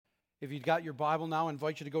If you've got your Bible now, I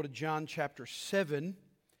invite you to go to John chapter 7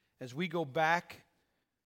 as we go back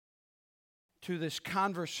to this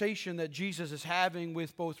conversation that Jesus is having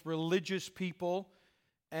with both religious people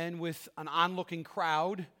and with an onlooking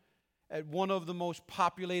crowd at one of the most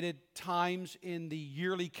populated times in the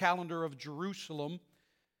yearly calendar of Jerusalem.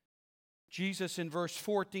 Jesus, in verse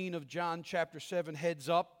 14 of John chapter 7, heads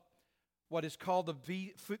up what is called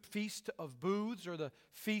the Feast of Booths, or the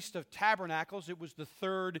Feast of Tabernacles. It was the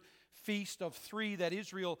third feast of three that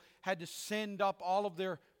Israel had to send up all of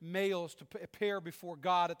their males to appear before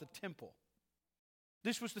God at the temple.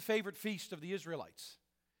 This was the favorite feast of the Israelites.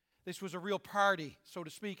 This was a real party, so to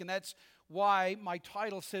speak, and that's why my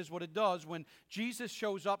title says what it does when Jesus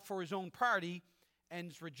shows up for his own party and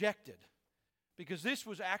is rejected. Because this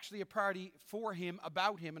was actually a party for him,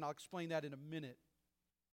 about him, and I'll explain that in a minute.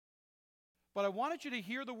 But I wanted you to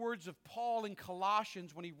hear the words of Paul in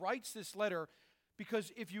Colossians when he writes this letter,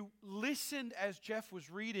 because if you listened as Jeff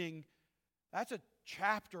was reading, that's a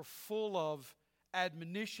chapter full of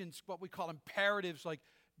admonitions, what we call imperatives, like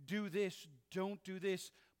do this, don't do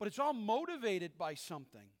this. But it's all motivated by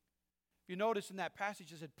something. If you notice in that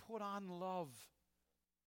passage, it said, put on love.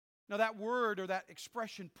 Now that word or that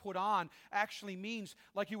expression, put on, actually means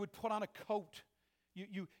like you would put on a coat.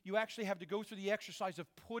 You actually have to go through the exercise of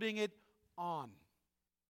putting it on.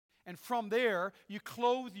 And from there, you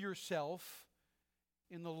clothe yourself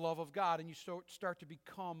in the love of God and you start to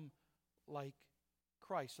become like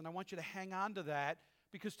Christ. And I want you to hang on to that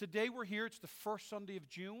because today we're here. It's the first Sunday of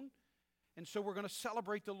June. And so we're going to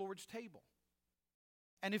celebrate the Lord's table.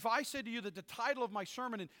 And if I said to you that the title of my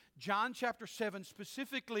sermon in John chapter 7,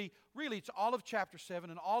 specifically, really it's all of chapter 7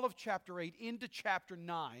 and all of chapter 8 into chapter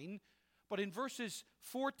 9, but in verses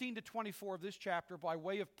 14 to 24 of this chapter, by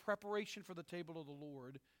way of preparation for the table of the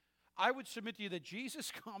Lord, I would submit to you that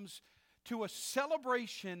Jesus comes to a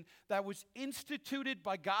celebration that was instituted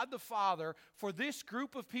by God the Father for this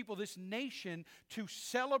group of people, this nation, to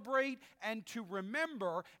celebrate and to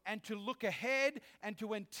remember and to look ahead and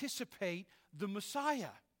to anticipate the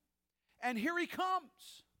Messiah. And here he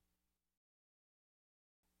comes.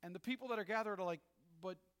 And the people that are gathered are like,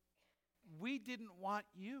 but we didn't want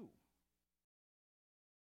you.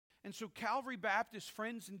 And so Calvary Baptist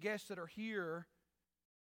friends and guests that are here,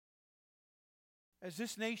 as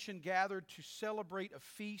this nation gathered to celebrate a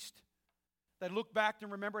feast that looked back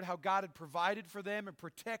and remembered how God had provided for them and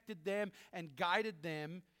protected them and guided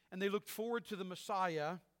them, and they looked forward to the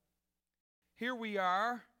Messiah, here we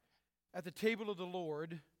are at the table of the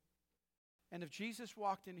Lord, and if Jesus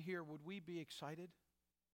walked in here, would we be excited?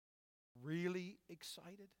 Really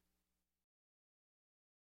excited?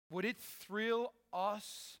 Would it thrill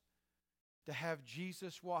us to have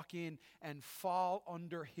Jesus walk in and fall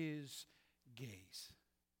under his gaze?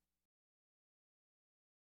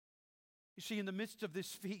 You see, in the midst of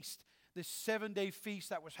this feast, this 7-day feast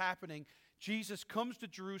that was happening, Jesus comes to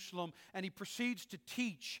Jerusalem and he proceeds to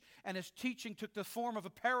teach, and his teaching took the form of a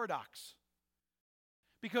paradox.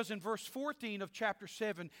 Because in verse 14 of chapter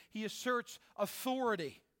 7, he asserts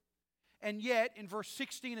authority. And yet, in verse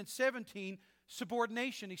 16 and 17,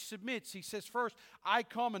 subordination. He submits. He says, first, I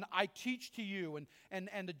come and I teach to you. And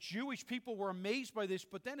the Jewish people were amazed by this.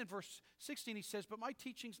 But then in verse 16, he says, but my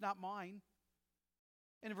teaching's not mine.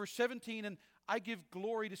 And in verse 17, and I give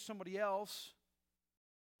glory to somebody else.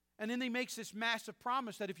 And then he makes this massive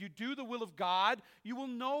promise that if you do the will of God, you will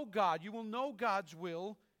know God. You will know God's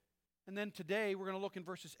will. And then today, we're going to look in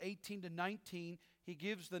verses 18 to 19. He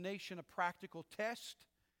gives the nation a practical test.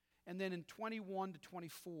 And then in 21 to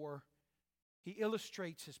 24, he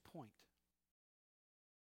illustrates his point.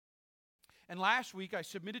 And last week, I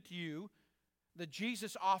submitted to you that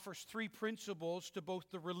Jesus offers three principles to both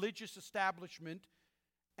the religious establishment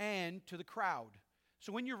and to the crowd.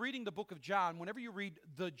 So when you're reading the book of John, whenever you read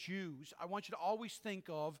the Jews, I want you to always think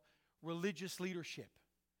of religious leadership.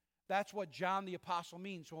 That's what John the Apostle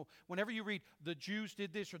means. So whenever you read the Jews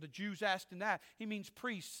did this or the Jews asked and that, he means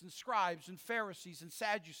priests and scribes and Pharisees and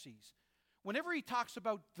Sadducees. Whenever he talks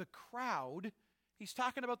about the crowd, he's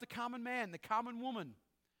talking about the common man, the common woman.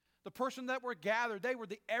 The person that were gathered, they were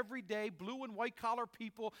the everyday blue and white collar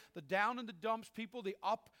people, the down in the dumps people, the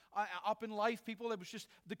up in life people. It was just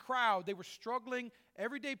the crowd. They were struggling,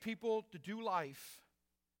 everyday people to do life.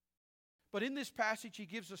 But in this passage, he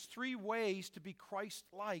gives us three ways to be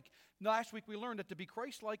Christ-like. Last week we learned that to be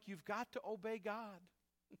Christ-like, you've got to obey God.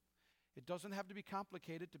 It doesn't have to be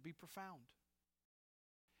complicated to be profound.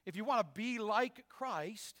 If you want to be like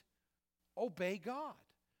Christ, obey God.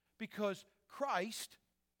 Because Christ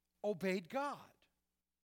obeyed God.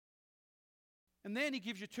 And then he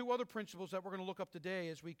gives you two other principles that we're going to look up today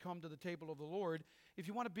as we come to the table of the Lord. If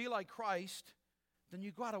you want to be like Christ, then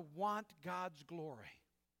you've got to want God's glory.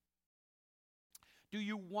 Do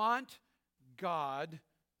you want God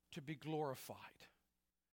to be glorified?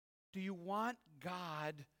 Do you want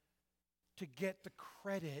God to get the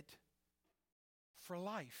credit for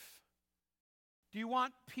life? Do you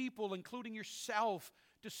want people, including yourself,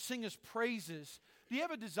 to sing His praises? Do you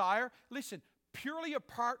have a desire? Listen, purely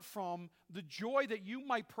apart from the joy that you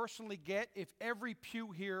might personally get if every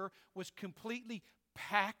pew here was completely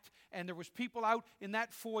packed and there was people out in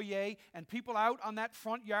that foyer and people out on that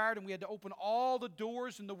front yard and we had to open all the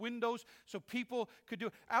doors and the windows so people could do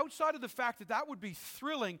it. Outside of the fact that that would be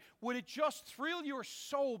thrilling, would it just thrill your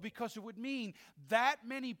soul because it would mean that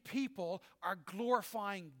many people are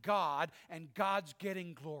glorifying God and God's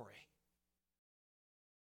getting glory?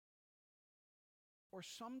 Or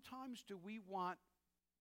sometimes do we want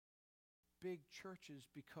big churches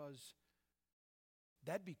because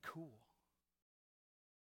that'd be cool?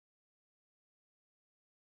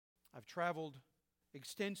 I've traveled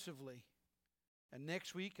extensively, and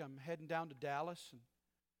next week I'm heading down to Dallas. And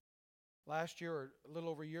last year, or a little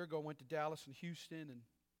over a year ago, I went to Dallas and Houston. And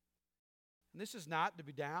this is not to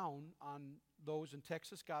be down on those in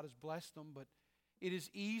Texas. God has blessed them, but it is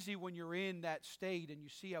easy when you're in that state and you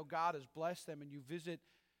see how God has blessed them and you visit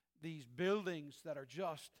these buildings that are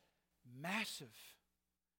just massive.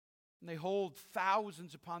 And they hold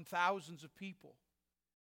thousands upon thousands of people.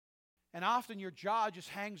 And often your jaw just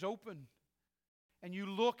hangs open. And you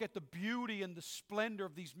look at the beauty and the splendor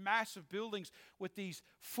of these massive buildings with these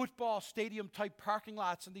football stadium type parking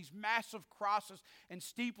lots and these massive crosses and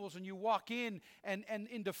steeples. And you walk in and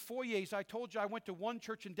into foyers. I told you I went to one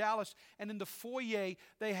church in Dallas, and in the foyer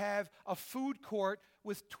they have a food court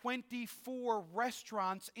with 24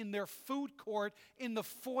 restaurants in their food court in the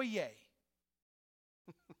foyer.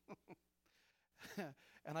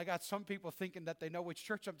 And I got some people thinking that they know which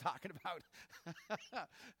church I'm talking about.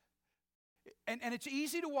 And it's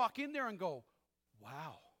easy to walk in there and go,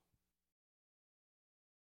 wow.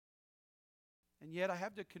 And yet I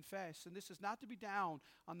have to confess, and this is not to be down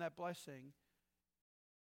on that blessing.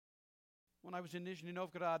 When I was in Nizhny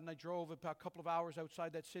Novgorod and I drove about a couple of hours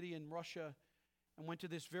outside that city in Russia and went to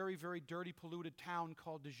this very, very dirty, polluted town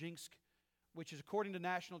called Dzhinsk, which is, according to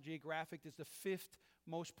National Geographic, is the 5th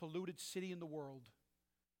most polluted city in the world.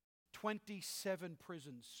 27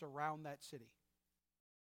 prisons surround that city.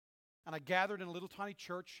 And I gathered in a little tiny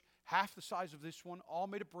church, half the size of this one, all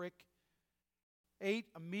made of brick, ate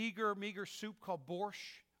a meager soup called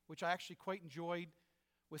borscht, which I actually quite enjoyed,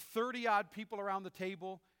 with 30-odd people around the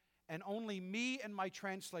table, and only me and my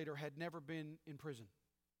translator had never been in prison.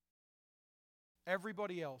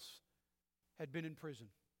 Everybody else had been in prison,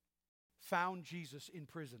 found Jesus in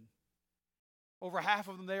prison. Over half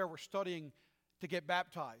of them there were studying to get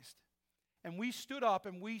baptized. And we stood up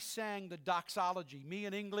and we sang the doxology, me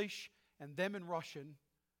in English and them in Russian.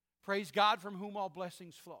 Praise God from whom all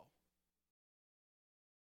blessings flow.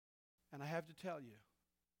 And I have to tell you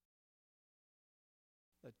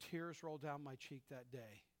that tears rolled down my cheek that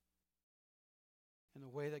day in the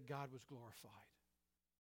way that God was glorified,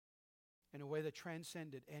 in a way that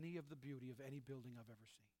transcended any of the beauty of any building I've ever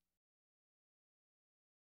seen.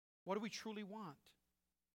 What do we truly want?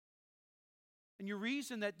 And your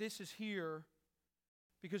reason that this is here,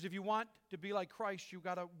 because if you want to be like Christ, you've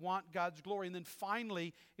got to want God's glory. And then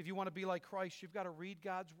finally, if you want to be like Christ, you've got to read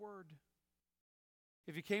God's Word.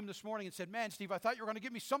 If you came this morning and said, man, Steve, I thought you were going to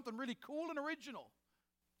give me something really cool and original.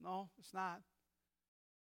 No, it's not.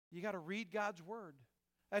 You got to read God's Word.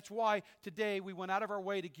 That's why today we went out of our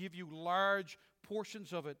way to give you large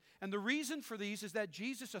portions of it. And the reason for these is that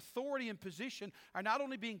Jesus' authority and position are not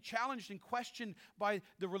only being challenged and questioned by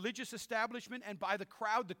the religious establishment and by the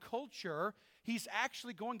crowd, the culture, he's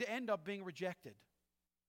actually going to end up being rejected.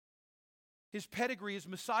 His pedigree, his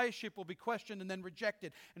messiahship will be questioned and then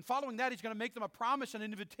rejected. And following that, he's going to make them a promise and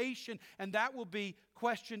an invitation, and that will be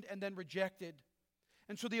questioned and then rejected.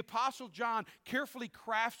 And so the Apostle John carefully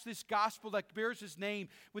crafts this gospel that bears his name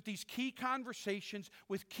with these key conversations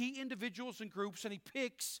with key individuals and groups, and he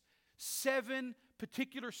picks 7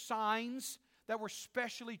 particular signs that were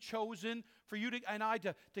specially chosen for you and I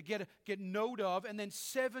to get note of, and then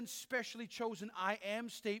 7 specially chosen I am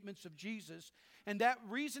statements of Jesus. And that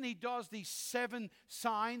reason he does these 7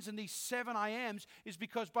 signs and these 7 I ams is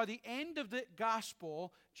because by the end of the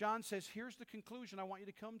gospel, John says, here's the conclusion I want you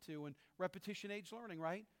to come to. And repetition aids learning,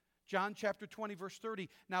 right? John chapter 20, verse 30.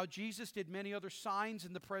 Now Jesus did many other signs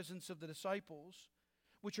in the presence of the disciples,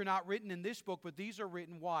 which are not written in this book, but these are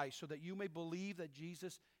written. Why? So that you may believe that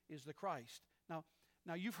Jesus is the Christ. Now,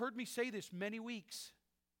 Now, you've heard me say this many weeks.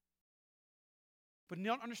 But you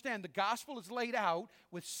don't understand, the gospel is laid out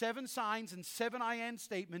with 7 signs and 7 I am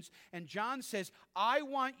statements. And John says, I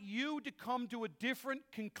want you to come to a different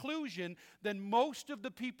conclusion than most of the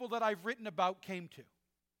people that I've written about came to,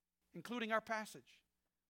 including our passage.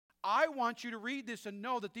 I want you to read this and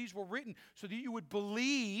know that these were written so that you would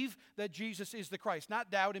believe that Jesus is the Christ. Not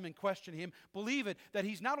doubt him and question him. Believe it, that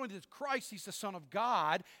he's not only the Christ, he's the Son of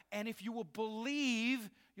God. And if you will believe,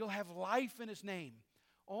 you'll have life in his name.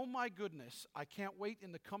 Oh my goodness, I can't wait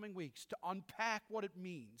in the coming weeks to unpack what it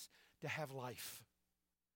means to have life.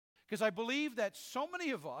 Because I believe that so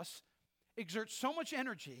many of us exert so much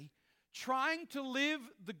energy trying to live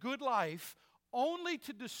the good life only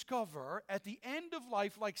to discover at the end of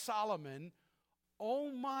life, like Solomon, oh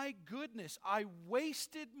my goodness, I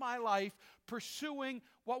wasted my life pursuing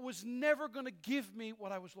what was never going to give me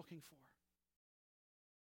what I was looking for.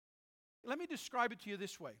 Let me describe it to you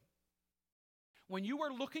this way. When you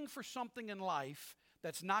are looking for something in life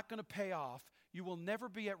that's not going to pay off, you will never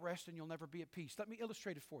be at rest and you'll never be at peace. Let me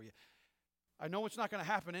illustrate it for you. I know it's not going to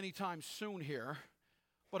happen anytime soon here,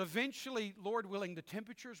 but eventually, Lord willing, the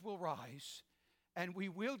temperatures will rise and we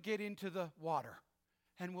will get into the water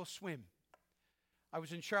and we'll swim. I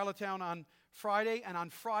was in Charlottetown on Friday, and on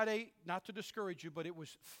Friday, not to discourage you, but it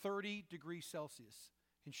was 30 degrees Celsius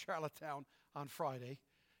in Charlottetown on Friday.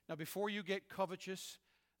 Now, before you get covetous,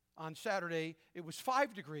 on Saturday, it was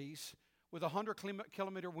 5 degrees with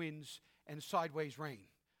 100-kilometer winds and sideways rain.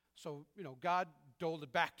 So, God doled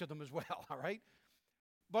it back to them as well, all right?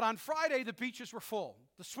 But on Friday, the beaches were full.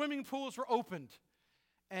 The swimming pools were opened.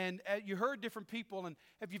 And you heard different people. And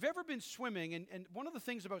if you've ever been swimming, and one of the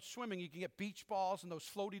things about swimming, you can get beach balls and those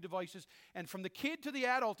floaty devices. And from the kid to the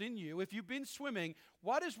adult in you, if you've been swimming,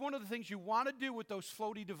 what is one of the things you want to do with those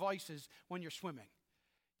floaty devices when you're swimming?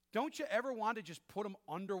 Don't you ever want to just put them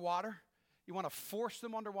underwater? You want to force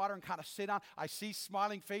them underwater and kind of sit on. I see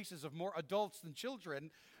smiling faces of more adults than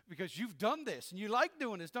children because you've done this and you like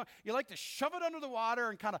doing this. You like to shove it under the water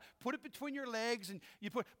and kind of put it between your legs.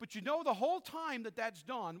 But the whole time that that's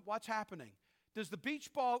done, what's happening? Does the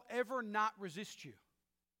beach ball ever not resist you?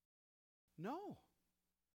 No.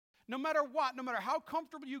 No matter what, no matter how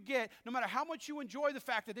comfortable you get, no matter how much you enjoy the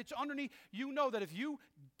fact that it's underneath, you know that if you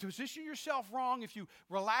position yourself wrong, if you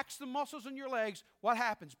relax the muscles in your legs, what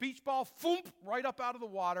happens? Beach ball, thump, right up out of the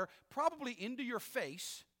water, probably into your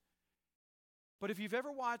face. But if you've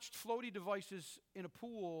ever watched floaty devices in a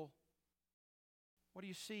pool, what do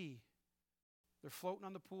you see? They're floating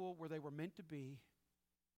on the pool where they were meant to be,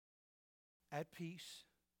 at peace,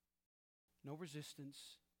 no resistance,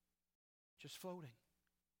 just floating.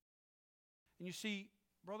 And you see,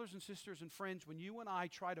 brothers and sisters and friends, when you and I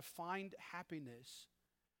try to find happiness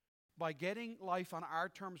by getting life on our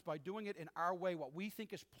terms, by doing it in our way, what we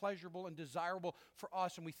think is pleasurable and desirable for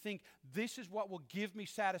us, and we think this is what will give me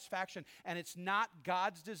satisfaction, and it's not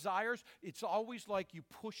God's desires, it's always like you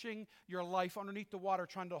pushing your life underneath the water,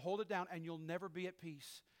 trying to hold it down, and you'll never be at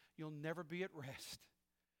peace. You'll never be at rest.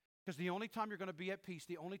 Because the only time you're going to be at peace,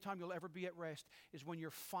 the only time you'll ever be at rest is when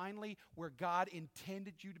you're finally where God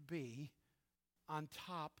intended you to be, on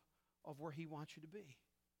top of where he wants you to be.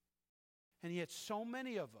 And yet so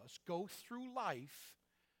many of us go through life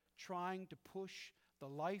trying to push the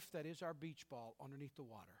life that is our beach ball underneath the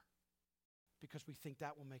water because we think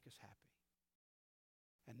that will make us happy.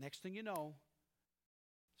 And next thing you know,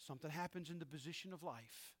 something happens in the position of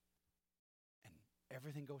life and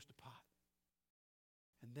everything goes to pot.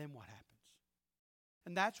 And then what happens?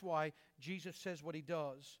 And that's why Jesus says what he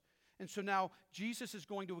does. And so now Jesus is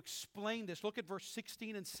going to explain this. Look at verse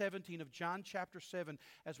 16 and 17 of John chapter 7.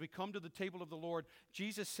 As we come to the table of the Lord,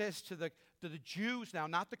 Jesus says to the Jews now,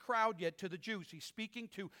 not the crowd yet, to the Jews. He's speaking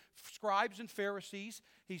to scribes and Pharisees.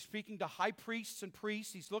 He's speaking to high priests and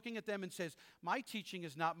priests. He's looking at them and says, my teaching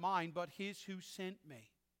is not mine, but his who sent me.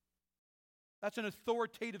 That's an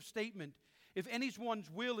authoritative statement. If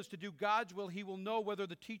anyone's will is to do God's will, he will know whether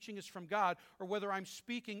the teaching is from God or whether I'm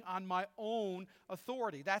speaking on my own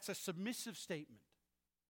authority. That's a submissive statement.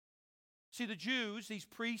 See, the Jews, these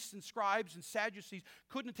priests and scribes and Sadducees,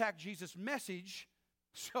 couldn't attack Jesus' message,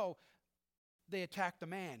 so they attacked the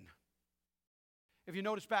man. If you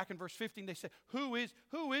notice back in verse 15, they said, who is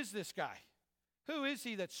this guy? Who is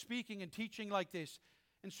he that's speaking and teaching like this?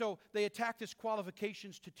 And so they attacked his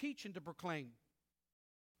qualifications to teach and to proclaim.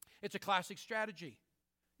 It's a classic strategy.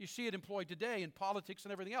 You see it employed today in politics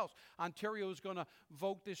and everything else. Ontario is going to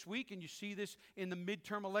vote this week, and you see this in the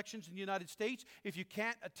midterm elections in the United States. If you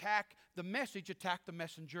can't attack the message, attack the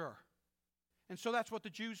messenger. And so that's what the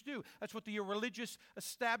Jews do. That's what the religious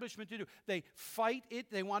establishment do. They fight it.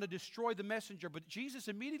 They want to destroy the messenger. But Jesus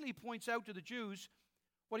immediately points out to the Jews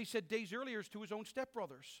what he said days earlier to his own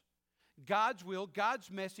stepbrothers. God's will, God's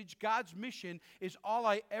message, God's mission is all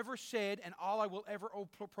I ever said and all I will ever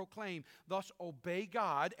proclaim. Thus, obey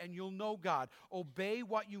God and you'll know God. Obey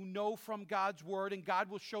what you know from God's word, and God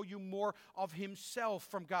will show you more of himself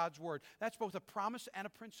from God's word. That's both a promise and a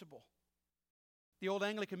principle. The old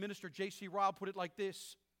Anglican minister J.C. Ryle put it like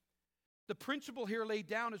this: the principle here laid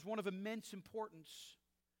down is one of immense importance.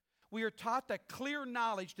 We are taught that clear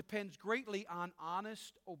knowledge depends greatly on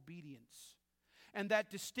honest obedience, and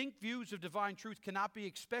that distinct views of divine truth cannot be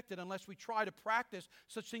expected unless we try to practice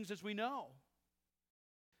such things as we know.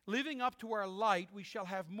 Living up to our light, we shall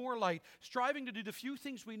have more light. Striving to do the few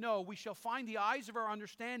things we know, we shall find the eyes of our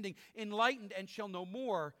understanding enlightened and shall know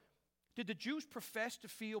more. Did the Jews profess to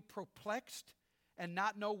feel perplexed and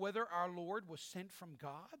not know whether our Lord was sent from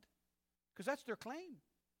God? Because that's their claim.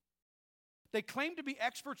 They claimed to be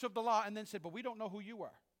experts of the law and then said, but we don't know who you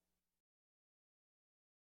are.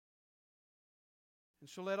 And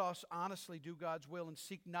so let us honestly do God's will and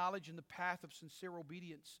seek knowledge in the path of sincere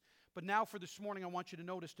obedience. But now for this morning, I want you to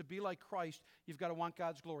notice, to be like Christ, you've got to want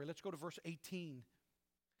God's glory. Let's go to verse 18.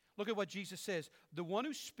 Look at what Jesus says. The one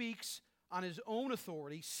who speaks on his own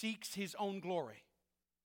authority seeks his own glory.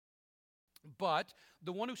 But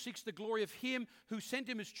the one who seeks the glory of him who sent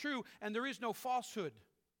him is true, and there is no falsehood.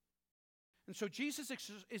 And so Jesus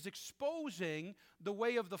is exposing the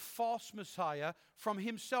way of the false Messiah from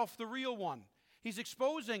himself, the real one. He's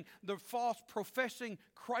exposing the false professing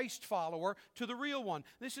Christ follower to the real one.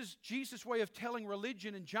 This is Jesus' way of telling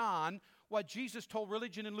religion in John what Jesus told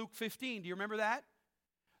religion in Luke 15. Do you remember that?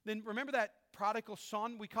 Then remember that prodigal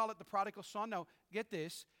son? We call it the prodigal son. Now, get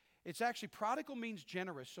this. It's actually, prodigal means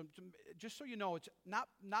generous. So just so you know, it's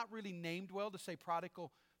not really named well to say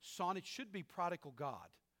prodigal son. It should be prodigal God.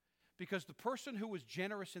 Because the person who was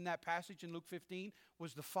generous in that passage in Luke 15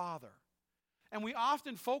 was the father. And we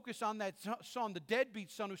often focus on that son, the deadbeat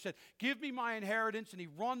son who said, give me my inheritance, and he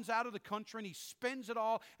runs out of the country and he spends it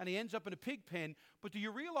all and he ends up in a pig pen. But do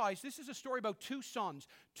you realize this is a story about two sons,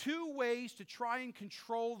 two ways to try and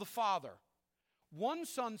control the father. One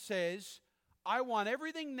son says, I want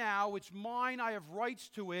everything now, it's mine, I have rights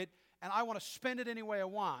to it, and I want to spend it any way I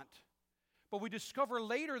want. But we discover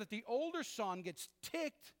later that the older son gets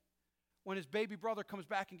ticked when his baby brother comes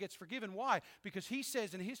back and gets forgiven. Why? Because he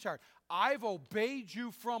says in his heart, I've obeyed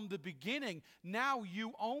you from the beginning, now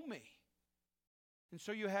you owe me. And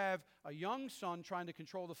so you have a young son trying to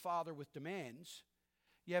control the father with demands.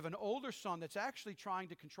 You have an older son that's actually trying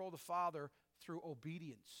to control the father through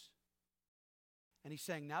obedience. And he's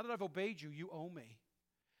saying, now that I've obeyed you, you owe me.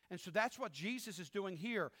 And so that's what Jesus is doing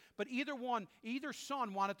here. But either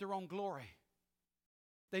son wanted their own glory.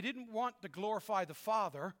 They didn't want to glorify the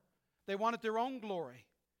Father. They wanted their own glory.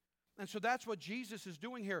 And so that's what Jesus is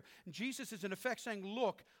doing here. And Jesus is in effect saying,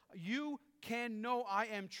 look, you can know I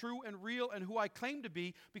am true and real and who I claim to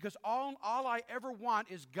be, because all I ever want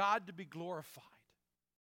is God to be glorified.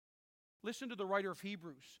 Listen to the writer of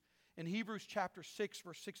Hebrews. In Hebrews chapter 6,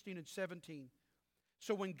 verse 16 and 17.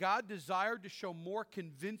 So when God desired to show more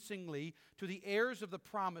convincingly to the heirs of the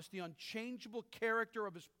promise the unchangeable character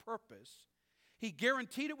of his purpose, he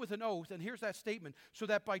guaranteed it with an oath, and here's that statement, so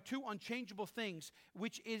that by two unchangeable things,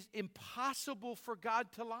 which is impossible for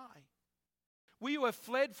God to lie, we who have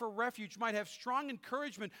fled for refuge might have strong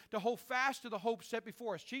encouragement to hold fast to the hope set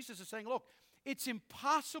before us. Jesus is saying, look, it's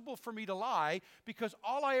impossible for me to lie because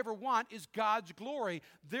all I ever want is God's glory.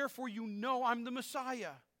 Therefore, you know I'm the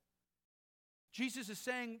Messiah. Jesus is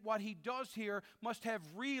saying what he does here must have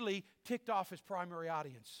really ticked off his primary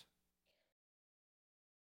audience.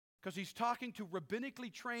 Because he's talking to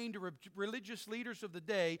rabbinically trained religious leaders of the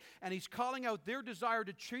day, and he's calling out their desire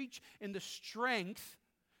to preach in the strength,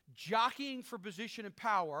 jockeying for position and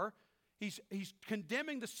power. He's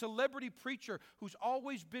condemning the celebrity preacher who's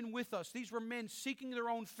always been with us. These were men seeking their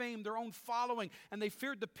own fame, their own following, and they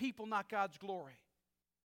feared the people, not God's glory.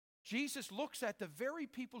 Jesus looks at the very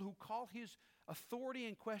people who call his authority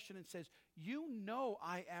in question and says, you know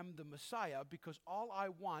I am the Messiah because all I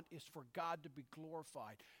want is for God to be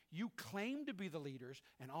glorified. You claim to be the leaders,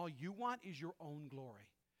 and all you want is your own glory.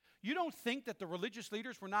 You don't think that the religious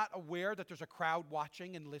leaders were not aware that there's a crowd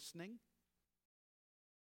watching and listening?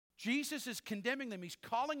 Jesus is condemning them. He's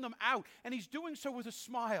calling them out, and he's doing so with a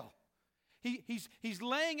smile. He's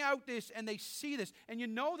laying out this, and they see this. And you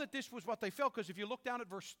know that this was what they felt, because if you look down at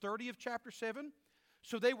verse 30 of chapter 7,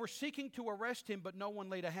 so they were seeking to arrest him, but no one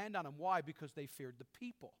laid a hand on him. Why? Because they feared the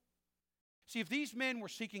people. See, if these men were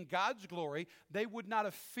seeking God's glory, they would not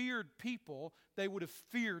have feared people, they would have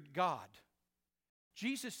feared God.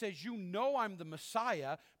 Jesus says, you know I'm the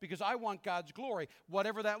Messiah because I want God's glory,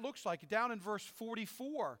 whatever that looks like. Down in verse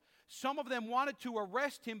 44, some of them wanted to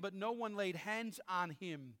arrest him, but no one laid hands on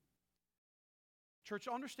him. Church,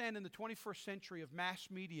 understand in the 21st century of mass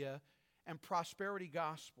media and prosperity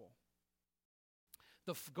gospel,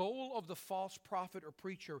 the goal of the false prophet or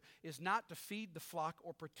preacher is not to feed the flock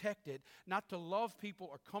or protect it, not to love people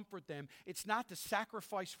or comfort them. It's not to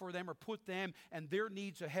sacrifice for them or put them and their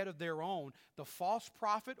needs ahead of their own. The false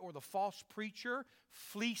prophet or the false preacher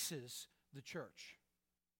fleeces the church.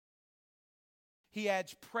 He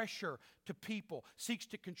adds pressure to people, seeks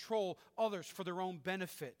to control others for their own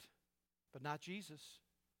benefit, but not Jesus.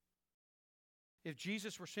 If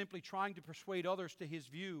Jesus were simply trying to persuade others to his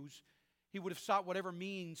views, he would have sought whatever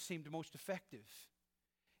means seemed most effective.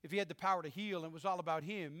 If he had the power to heal and it was all about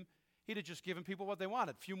him, he'd have just given people what they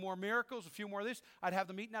wanted. A few more miracles, a few more of this. I'd have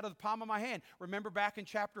them eaten out of the palm of my hand. Remember back in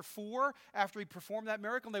chapter 4, after he performed that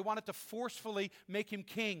miracle, they wanted to forcefully make him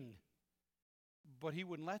king. But he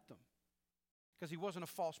wouldn't let them because he wasn't a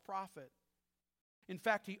false prophet. In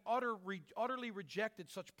fact, he utterly rejected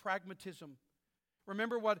such pragmatism.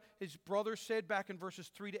 Remember what his brother said back in verses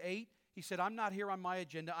 3 to 8? He said, I'm not here on my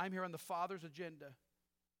agenda. I'm here on the Father's agenda.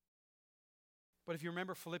 But if you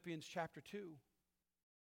remember Philippians chapter 2,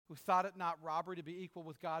 who thought it not robbery to be equal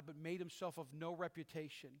with God, but made himself of no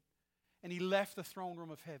reputation. And he left the throne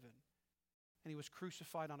room of heaven. And he was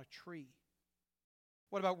crucified on a tree.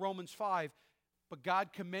 What about Romans 5? But God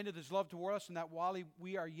commended his love toward us, and that while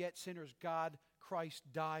we are yet sinners, God, Christ,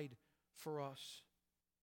 died for us.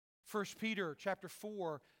 1 Peter chapter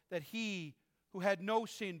 4, that he who had no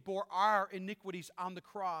sin bore our iniquities on the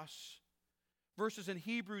cross. Verses in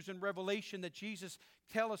Hebrews and Revelation that Jesus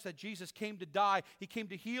tell us that Jesus came to die. He came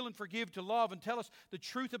to heal and forgive, to love, and tell us the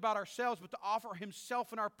truth about ourselves, but to offer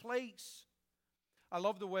himself in our place. I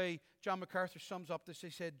love the way John MacArthur sums up this. He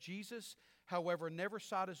said, Jesus, however, never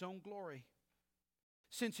sought his own glory,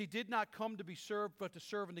 since he did not come to be served, but to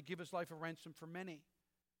serve and to give his life a ransom for many.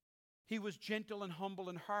 He was gentle and humble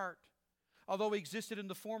in heart. Although he existed in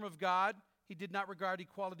the form of God, he did not regard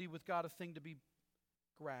equality with God a thing to be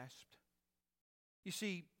grasped. You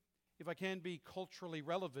see, if I can be culturally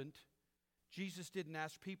relevant, Jesus didn't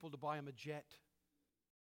ask people to buy him a jet.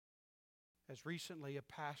 As recently a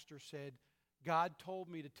pastor said, God told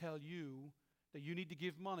me to tell you that you need to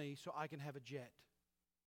give money so I can have a jet.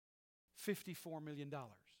 $54 million.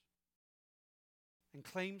 And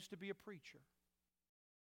claims to be a preacher.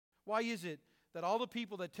 Why is it that all the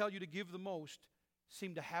people that tell you to give the most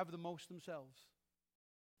seem to have the most themselves?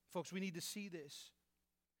 Folks, we need to see this.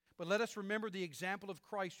 But let us remember the example of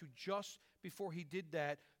Christ, who just before he did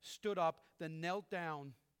that, stood up, then knelt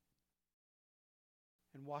down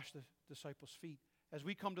and washed the disciples' feet. As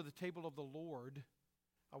we come to the table of the Lord,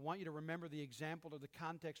 I want you to remember the example or the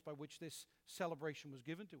context by which this celebration was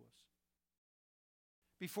given to us.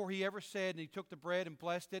 Before he ever said, and he took the bread and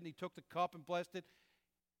blessed it, and he took the cup and blessed it,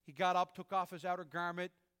 he got up, took off his outer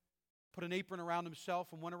garment, put an apron around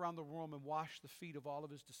himself, and went around the room and washed the feet of all of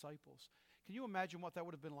his disciples. Can you imagine what that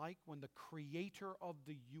would have been like when the creator of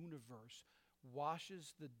the universe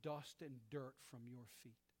washes the dust and dirt from your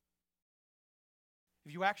feet?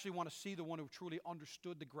 If you actually want to see the one who truly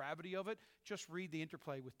understood the gravity of it, just read the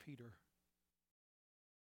interplay with Peter.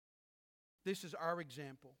 This is our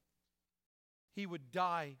example. He would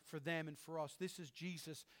die for them and for us. This is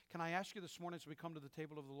Jesus. Can I ask you this morning as we come to the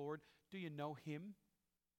table of the Lord, do you know him?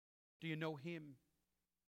 Do you know him?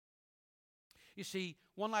 You see,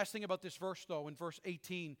 one last thing about this verse, though, in verse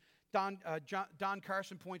 18, Don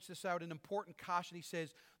Carson points this out, an important caution. He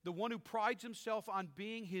says, the one who prides himself on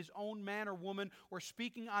being his own man or woman or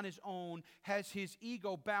speaking on his own has his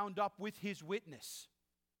ego bound up with his witness.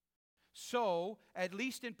 So, at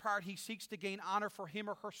least in part, he seeks to gain honor for him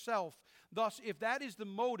or herself. Thus, if that is the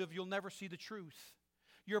motive, you'll never see the truth.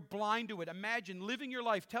 You're blind to it. Imagine living your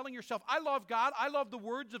life telling yourself, I love God, I love the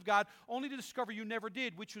words of God, only to discover you never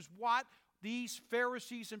did, which was what these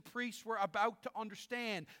Pharisees and priests were about to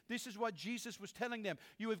understand. This is what Jesus was telling them.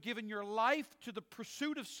 You have given your life to the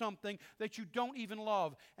pursuit of something that you don't even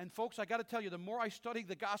love. And folks, I got to tell you, the more I study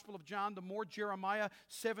the Gospel of John, the more Jeremiah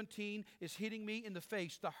 17 is hitting me in the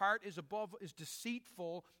face. The heart is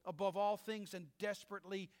deceitful above all things and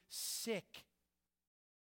desperately sick.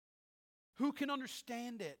 Who can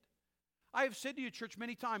understand it? I have said to you, church,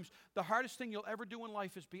 many times, the hardest thing you'll ever do in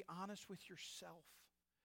life is be honest with yourself.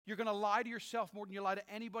 You're going to lie to yourself more than you lie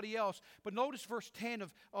to anybody else. But notice verse 10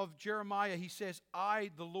 of Jeremiah. He says, I,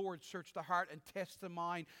 the Lord, search the heart and test the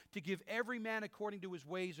mind to give every man according to his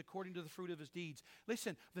ways, according to the fruit of his deeds.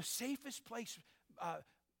 Listen, the safest place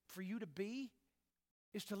for you to be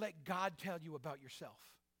is to let God tell you about yourself.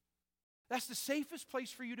 That's the safest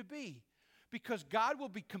place for you to be. Because God will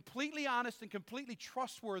be completely honest and completely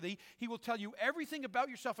trustworthy. He will tell you everything about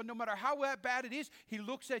yourself. And no matter how bad it is, He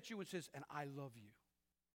looks at you and says, and I love you.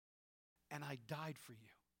 And I died for you.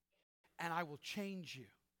 And I will change you.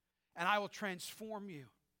 And I will transform you.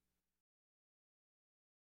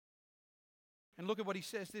 And look at what he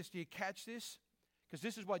says this. Do you catch this? Because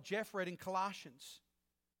this is what Jeff read in Colossians.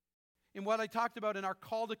 In what I talked about in our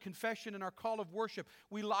call to confession and our call of worship,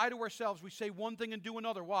 we lie to ourselves. We say one thing and do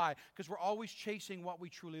another. Why? Because we're always chasing what we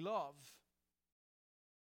truly love.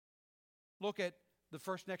 Look at the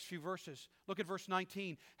next few verses. Look at verse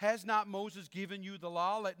 19. Has not Moses given you the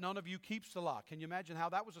law? Let none of you keeps the law. Can you imagine how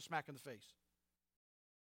that was a smack in the face?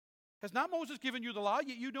 Has not Moses given you the law,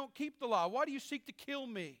 yet you don't keep the law? Why do you seek to kill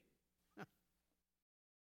me?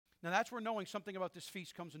 Now that's where knowing something about this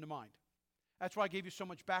feast comes into mind. That's why I gave you so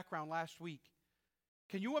much background last week.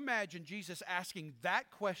 Can you imagine Jesus asking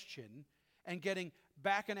that question and getting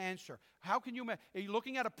back an answer? How can you imagine? You're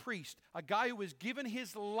looking at a priest, a guy who was given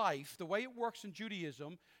his life. The way it works in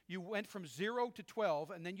Judaism, you went from 0 to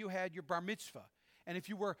 12, and then you had your bar mitzvah. And if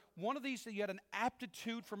you were one of these, you had an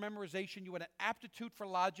aptitude for memorization, you had an aptitude for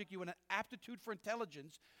logic, you had an aptitude for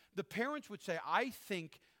intelligence, the parents would say, I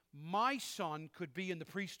think my son could be in the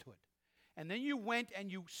priesthood. And then you went and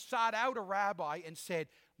you sought out a rabbi and said,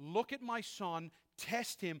 look at my son,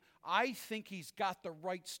 test him. I think he's got the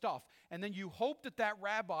right stuff. And then you hope that that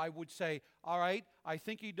rabbi would say, all right, I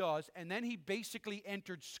think he does. And then he basically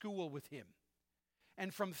entered school with him.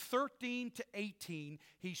 And from 13 to 18,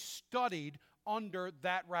 he studied under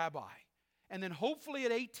that rabbi. And then hopefully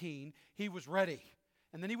at 18, he was ready.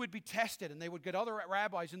 And then he would be tested, and they would get other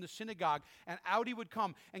rabbis in the synagogue, and out he would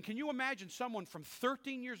come. And can you imagine someone from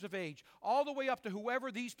 13 years of age all the way up to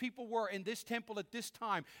whoever these people were in this temple at this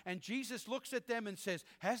time, and Jesus looks at them and says,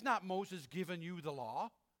 has not Moses given you the law?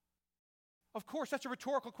 Of course, that's a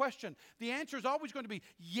rhetorical question. The answer is always going to be,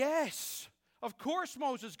 yes, of course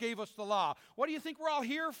Moses gave us the law. What do you think we're all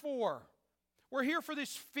here for? We're here for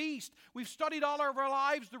this feast. We've studied all of our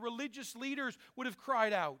lives. The religious leaders would have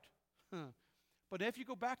cried out. But if you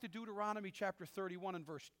go back to Deuteronomy chapter 31 and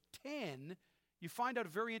verse 10, you find out a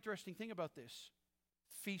very interesting thing about this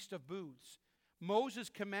Feast of Booths. Moses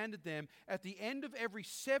commanded them at the end of every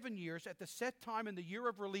 7 years, at the set time in the year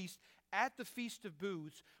of release, at the Feast of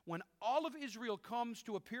Booths, when all of Israel comes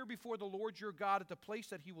to appear before the Lord your God at the place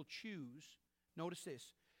that he will choose. Notice this.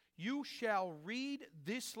 You shall read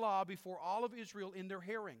this law before all of Israel in their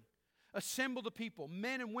hearing. Assemble the people,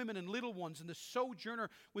 men and women and little ones, and the sojourner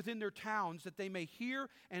within their towns, that they may hear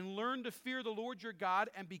and learn to fear the Lord your God,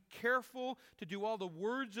 and be careful to do all the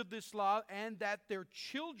words of this law, and that their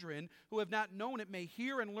children who have not known it may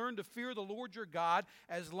hear and learn to fear the Lord your God,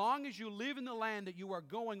 as long as you live in the land that you are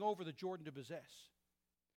going over the Jordan to possess.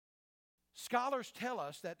 Scholars tell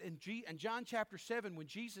us that in John chapter 7, when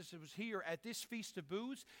Jesus was here at this Feast of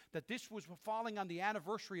Booths, that this was falling on the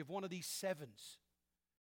anniversary of one of these sevens.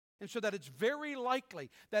 And so that it's very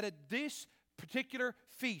likely that at this particular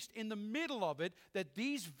feast, in the middle of it, that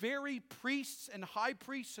these very priests and high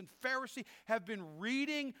priests and Pharisees have been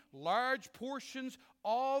reading large portions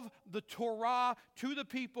of the Torah to the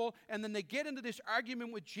people, and then they get into this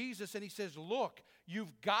argument with Jesus, and he says, look,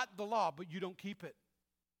 you've got the law, but you don't keep it.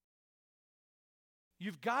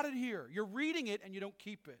 You've got it here. You're reading it, and you don't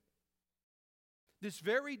keep it. This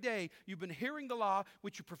very day, you've been hearing the law,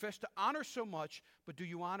 which you profess to honor so much, but do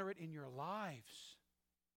you honor it in your lives?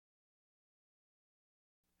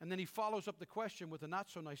 And then he follows up the question with a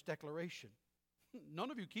not-so-nice declaration.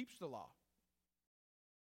 None of you keeps the law.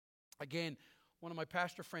 Again, one of my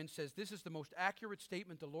pastor friends says, this is the most accurate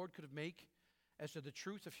statement the Lord could have made as to the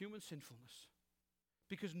truth of human sinfulness.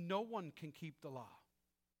 Because no one can keep the law.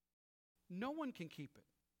 No one can keep it.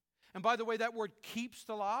 And by the way, that word keeps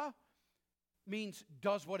the law means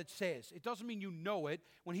does what it says. It doesn't mean you know it.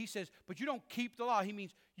 When he says, but you don't keep the law, he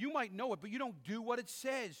means you might know it, but you don't do what it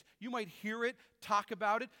says. You might hear it, talk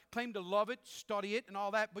about it, claim to love it, study it, and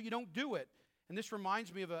all that, but you don't do it. And this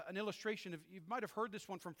reminds me of an illustration. You might have heard this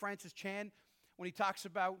one from Francis Chan when he talks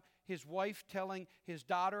about his wife telling his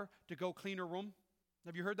daughter to go clean her room.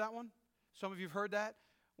 Have you heard that one? Some of you have heard that?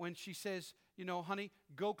 When she says, honey,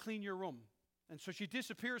 go clean your room. And so she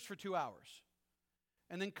disappears for 2 hours.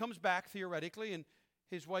 And then comes back, theoretically, and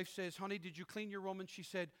his wife says, honey, did you clean your room? And she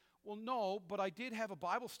said, well, no, but I did have a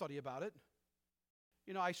Bible study about it.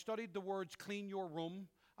 I studied the words clean your room.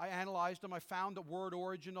 I analyzed them. I found the word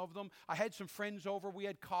origin of them. I had some friends over. We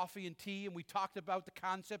had coffee and tea, and we talked about the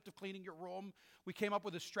concept of cleaning your room. We came up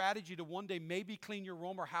with a strategy to one day maybe clean your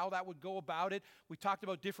room or how that would go about it. We talked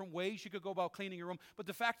about different ways you could go about cleaning your room. But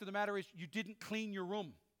the fact of the matter is you didn't clean your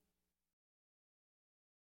room.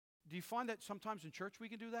 Do you find that sometimes in church we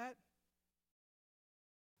can do that?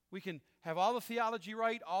 We can have all the theology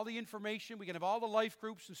right, all the information. We can have all the life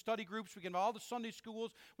groups and study groups. We can have all the Sunday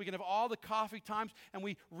schools. We can have all the coffee times. And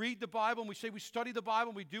we read the Bible and we say we study the Bible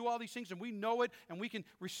and we do all these things and we know it and we can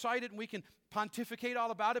recite it and we can pontificate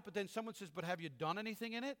all about it. But then someone says, but have you done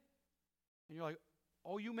anything in it? And you're like,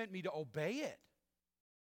 oh, you meant me to obey it.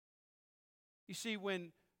 You see,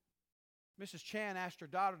 when Mrs. Chan asked her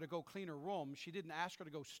daughter to go clean her room, she didn't ask her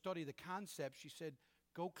to go study the concept. She said,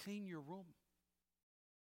 go clean your room.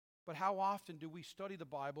 But how often do we study the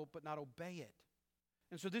Bible but not obey it?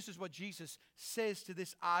 And so this is what Jesus says to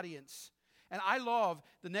this audience. And I love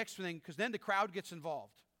the next thing because then the crowd gets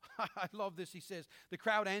involved. I love this. He says, the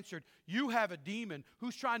crowd answered, you have a demon.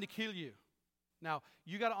 Who's trying to kill you? Now,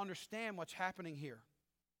 you got to understand what's happening here.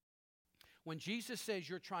 When Jesus says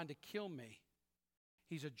you're trying to kill me,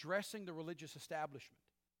 he's addressing the religious establishment.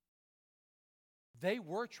 They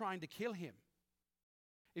were trying to kill him.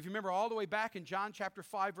 If you remember all the way back in John chapter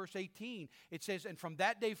 5, verse 18, it says, and from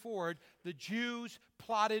that day forward, the Jews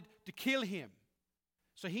plotted to kill him.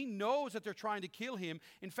 So he knows that they're trying to kill him.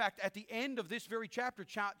 In fact, at the end of this very chapter,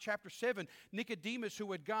 chapter 7, Nicodemus, who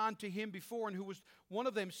had gone to him before and who was one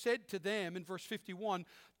of them, said to them in verse 51,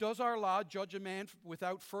 does our law judge a man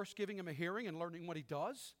without first giving him a hearing and learning what he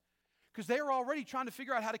does? Because they were already trying to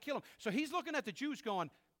figure out how to kill him. So he's looking at the Jews going,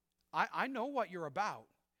 I know what you're about.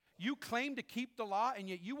 You claim to keep the law, and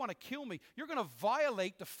yet you want to kill me. You're going to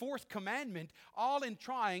violate the fourth commandment, all in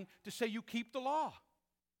trying to say you keep the law.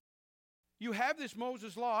 You have this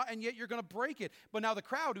Moses law, and yet you're going to break it. But now the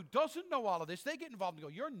crowd who doesn't know all of this, they get involved and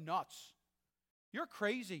go, you're nuts. You're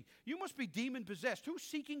crazy. You must be demon-possessed. Who's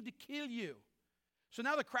seeking to kill you? So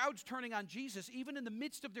now the crowd's turning on Jesus, even in the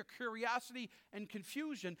midst of their curiosity and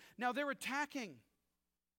confusion. Now they're attacking.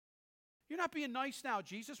 You're not being nice now,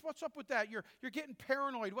 Jesus. What's up with that? You're getting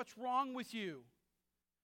paranoid. What's wrong with you?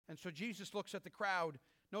 And so Jesus looks at the crowd.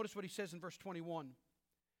 Notice what he says in verse 21.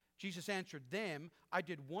 Jesus answered them, I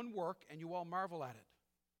did one work, and you all marvel at it.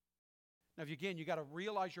 Now, again, you got to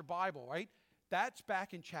realize your Bible, right? That's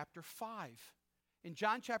back in chapter 5. In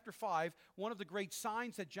John chapter 5, one of the great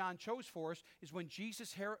signs that John chose for us is when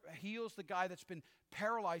Jesus heals the guy that's been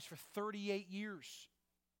paralyzed for 38 years.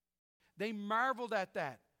 They marveled at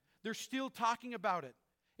that. They're still talking about it.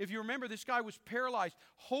 If you remember, this guy was paralyzed,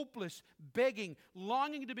 hopeless, begging,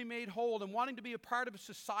 longing to be made whole, and wanting to be a part of a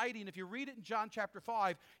society. And if you read it in John chapter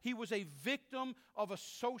 5, he was a victim of a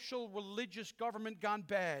social, religious government gone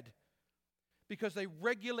bad. Because they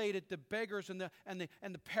regulated the beggars and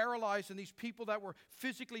the paralyzed and these people that were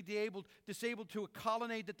physically disabled to a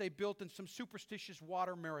colonnade that they built in some superstitious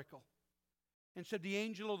water miracle. And said the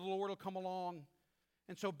angel of the Lord will come along.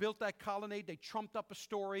 And so built that colonnade, they trumped up a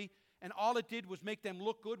story, and all it did was make them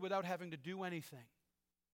look good without having to do anything.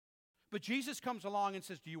 But Jesus comes along and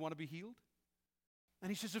says, do you want to be healed?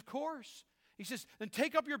 And he says, of course. He says, then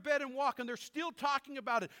take up your bed and walk. And they're still talking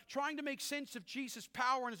about it, trying to make sense of Jesus'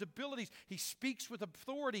 power and his abilities. He speaks with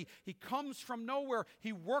authority. He comes from nowhere.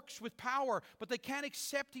 He works with power, but they can't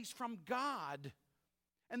accept he's from God.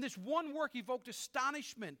 And this one work evoked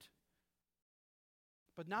astonishment.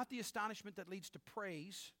 But not the astonishment that leads to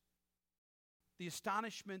praise. The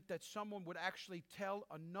astonishment that someone would actually tell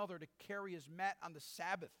another to carry his mat on the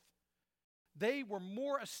Sabbath. They were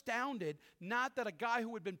more astounded, not that a guy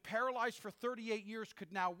who had been paralyzed for 38 years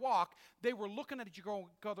could now walk. They were looking at each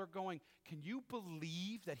other going, can you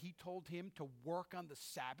believe that he told him to work on the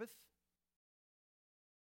Sabbath?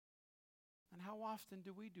 And how often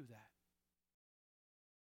do we do that?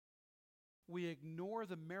 We ignore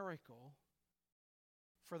the miracle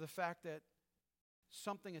for the fact that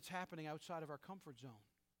something is happening outside of our comfort zone.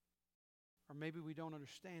 Or maybe we don't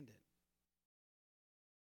understand it.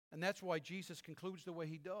 And that's why Jesus concludes the way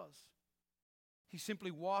he does. He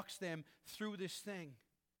simply walks them through this thing.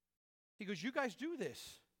 He goes, you guys do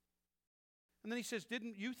this. And then he says,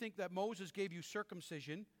 didn't you think that Moses gave you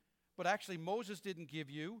circumcision, but actually Moses didn't give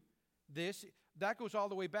you this? That goes all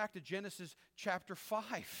the way back to Genesis chapter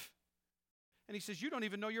 5. And he says, you don't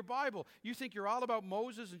even know your Bible. You think you're all about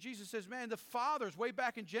Moses. And Jesus says, man, the fathers way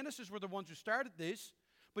back in Genesis were the ones who started this.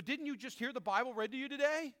 But didn't you just hear the Bible read to you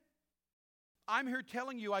today? I'm here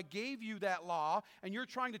telling you I gave you that law, and you're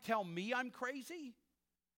trying to tell me I'm crazy?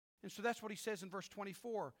 And so that's what he says in verse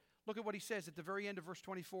 24. Look at what he says at the very end of verse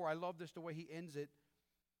 24. I love this, the way he ends it.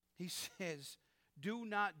 He says, do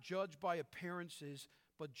not judge by appearances,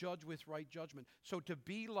 but judge with right judgment. So to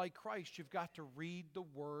be like Christ, you've got to read the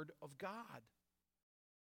Word of God.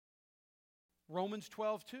 Romans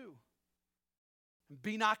 12:2.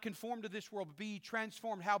 Be not conformed to this world, but be ye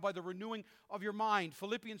transformed. How? By the renewing of your mind.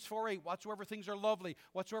 Philippians 4:8. Whatsoever things are lovely,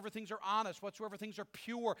 whatsoever things are honest, whatsoever things are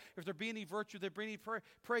pure, if there be any virtue, if there be any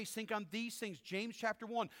praise, think on these things. James chapter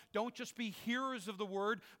 1. Don't just be hearers of the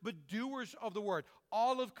word, but doers of the word.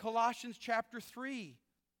 All of Colossians chapter 3.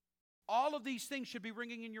 All of these things should be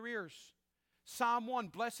ringing in your ears. Psalm 1,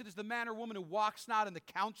 blessed is the man or woman who walks not in the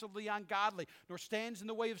counsel of the ungodly, nor stands in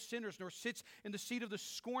the way of sinners, nor sits in the seat of the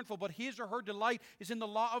scornful, but his or her delight is in the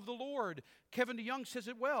law of the Lord. Kevin DeYoung says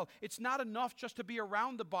it well. It's not enough just to be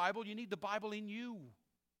around the Bible. You need the Bible in you.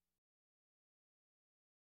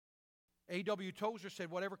 A.W. Tozer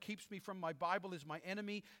said, whatever keeps me from my Bible is my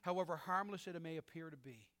enemy, however harmless it may appear to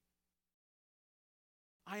be.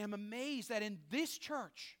 I am amazed that in this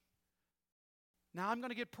church, now I'm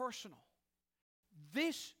going to get personal,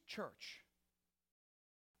 this church,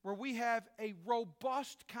 where we have a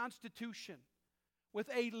robust constitution with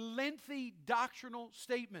a lengthy doctrinal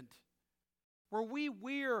statement, where we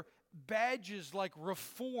wear badges like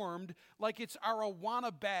Reformed, like it's our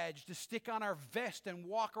Awana badge to stick on our vest and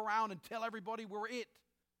walk around and tell everybody we're it.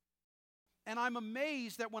 And I'm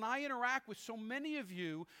amazed that when I interact with so many of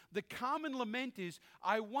you, the common lament is,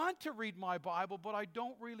 I want to read my Bible, but I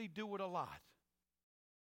don't really do it a lot.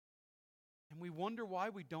 And we wonder why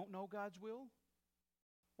we don't know God's will?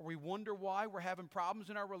 Or we wonder why we're having problems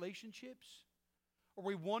in our relationships? Or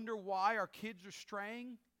we wonder why our kids are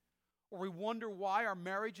straying? Or we wonder why our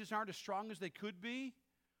marriages aren't as strong as they could be?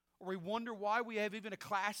 Or we wonder why we have even a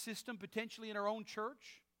class system potentially in our own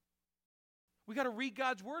church? We got to read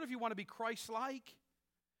God's word if you want to be Christ-like.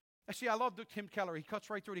 I love Tim Keller. He cuts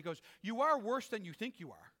right through it. He goes, you are worse than you think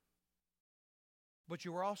you are, but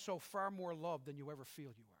you are also far more loved than you ever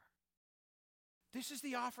feel you are. This is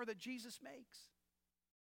the offer that Jesus makes.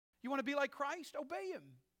 You want to be like Christ? Obey him.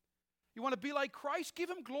 You want to be like Christ? Give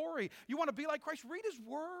him glory. You want to be like Christ? Read his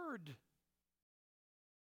word.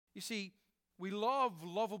 You see, we love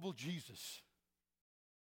lovable Jesus.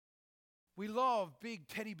 We love big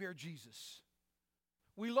teddy bear Jesus.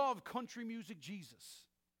 We love country music Jesus.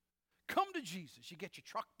 Come to Jesus. You get your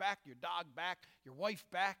truck back, your dog back, your wife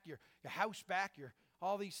back, your house back,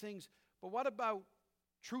 all these things. But what about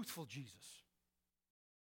truthful Jesus?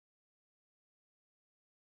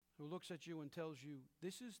 Who looks at you and tells you,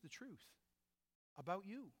 this is the truth about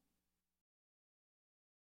you.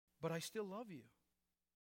 But I still love you.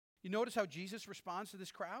 You notice how Jesus responds to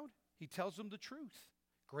this crowd? He tells them the truth.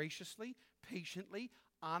 Graciously, patiently,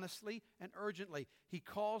 honestly, and urgently. He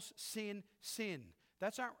calls sin, sin.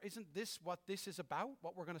 Isn't this what this is about?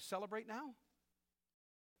 What we're going to celebrate now?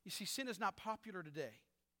 You see, sin is not popular today.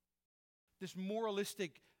 This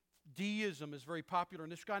moralistic deism is very popular,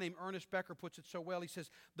 and this guy named Ernest Becker puts it so well. He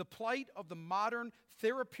says, the plight of the modern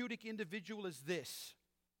therapeutic individual is this,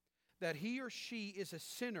 that he or she is a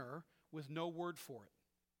sinner with no word for it.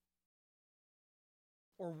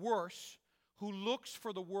 Or worse, who looks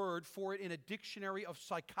for the word for it in a dictionary of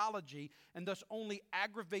psychology and thus only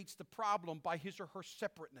aggravates the problem by his or her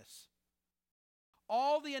separateness.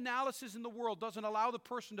 All the analysis in the world doesn't allow the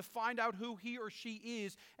person to find out who he or she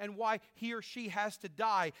is and why he or she has to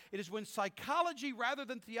die. It is when psychology rather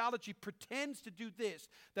than theology pretends to do this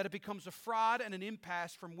that it becomes a fraud and an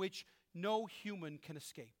impasse from which no human can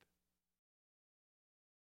escape.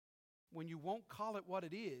 When you won't call it what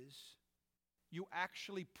it is, you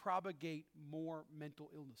actually propagate more mental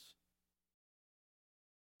illness.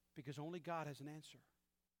 Because only God has an answer.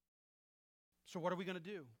 So what are we going to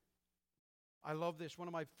do? I love this. One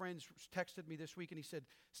of my friends texted me this week and he said,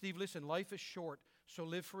 Steve, listen, life is short, so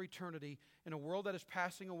live for eternity. In a world that is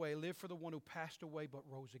passing away, live for the one who passed away but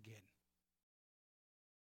rose again.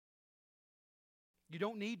 You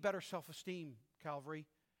don't need better self-esteem, Calvary.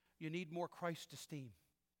 You need more Christ esteem.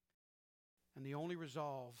 And the only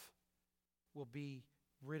resolve will be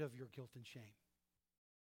rid of your guilt and shame.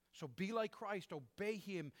 So be like Christ, obey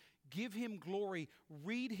him, give him glory,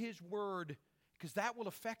 read his word, because that will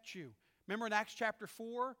affect you. Remember in Acts chapter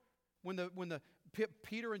 4, when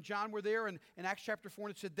Peter and John were there, and in Acts chapter 4,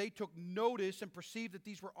 and it said they took notice and perceived that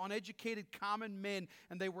these were uneducated common men,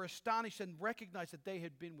 and they were astonished and recognized that they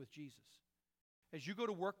had been with Jesus. As you go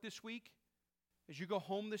to work this week, as you go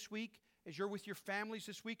home this week, as you're with your families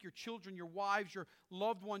this week, your children, your wives, your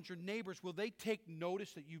loved ones, your neighbors, will they take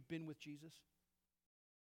notice that you've been with Jesus?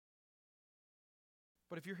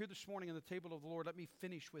 But if you're here this morning on the table of the Lord, let me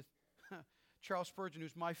finish with Charles Spurgeon,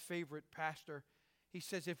 who's my favorite pastor. He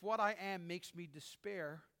says, if what I am makes me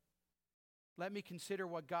despair, Let me consider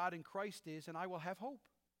what God in Christ is, and I will have hope.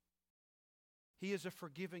 He is a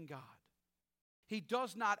forgiving God. He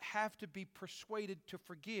does not have to be persuaded to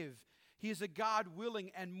forgive. He is a God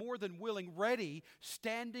willing and more than willing, ready,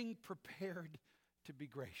 standing prepared to be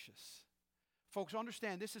gracious. Folks,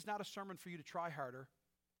 understand, this is not a sermon for you to try harder.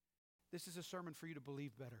 This is a sermon for you to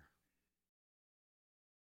believe better.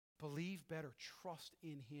 Believe better, trust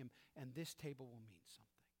in Him, and this table will mean something.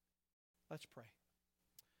 Let's pray.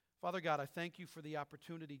 Father God, I thank you for the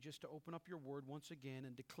opportunity just to open up your word once again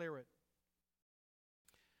and declare it.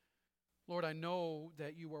 Lord, I know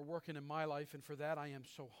that you are working in my life, and for that I am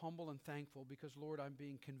so humble and thankful because, Lord, I'm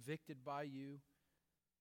being convicted by you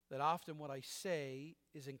that often what I say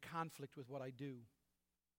is in conflict with what I do.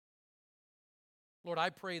 Lord,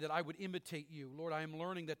 I pray that I would imitate you. Lord, I am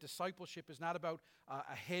learning that discipleship is not about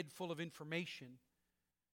a head full of information.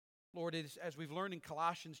 Lord, it is, as we've learned in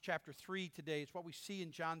Colossians chapter 3 today, it's what we see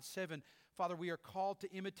in John 7. Father, we are called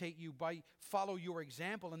to imitate you, by follow your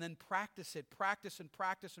example, and then practice it. Practice and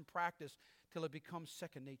practice and practice till it becomes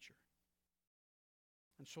second nature.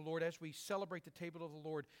 And so, Lord, as we celebrate the table of the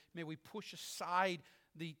Lord, may we push aside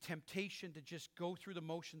the temptation to just go through the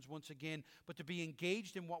motions once again, but to be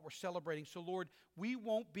engaged in what we're celebrating. So, Lord, we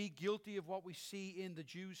won't be guilty of what we see in the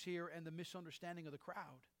Jews here and the misunderstanding of the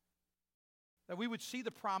crowd. That we would see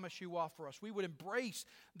the promise you offer us. We would embrace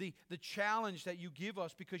the challenge that you give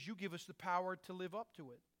us because you give us the power to live up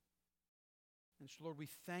to it. And so, Lord, we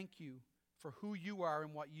thank you for who you are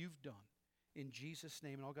and what you've done. In Jesus'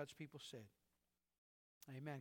 name, and all God's people said, amen.